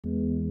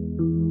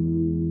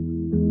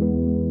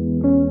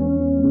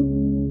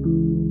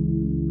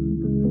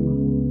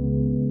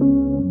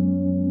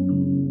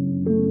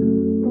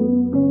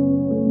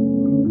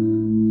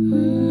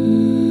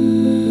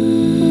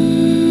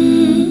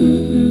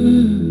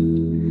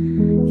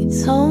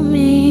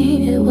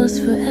was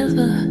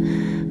forever,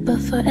 but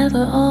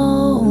forever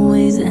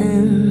always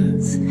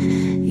ends.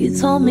 You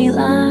told me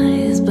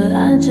lies, but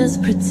I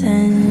just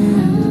pretend.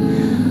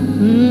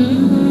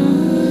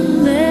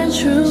 They're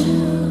true,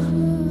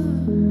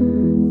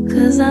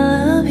 'cause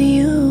I love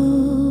you.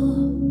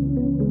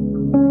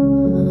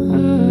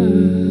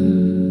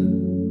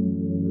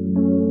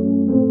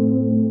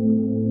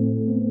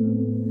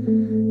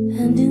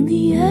 And in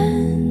the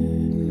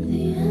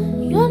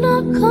end, you're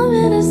not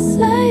coming to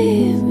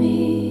save me,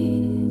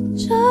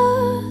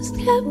 just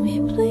kept me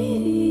bleeding.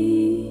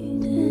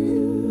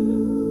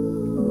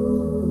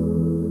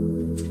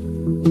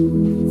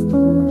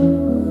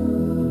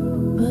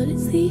 But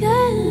it's the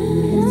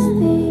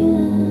end,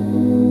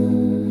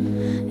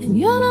 and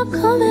you're not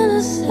coming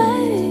to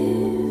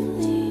save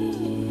me.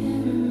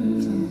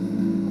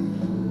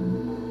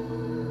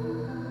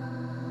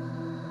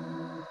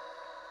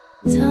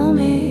 Tell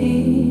me,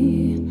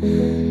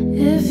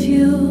 if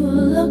you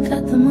look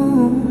at the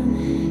moon,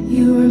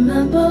 you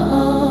remember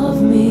of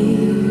me,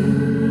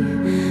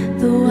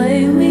 the way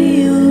we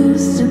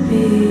used to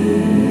be.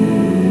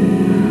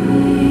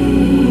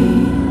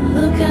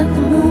 Look at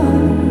the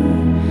moon,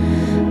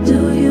 do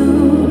you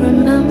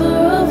remember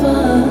of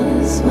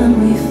us when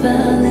we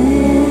fell in?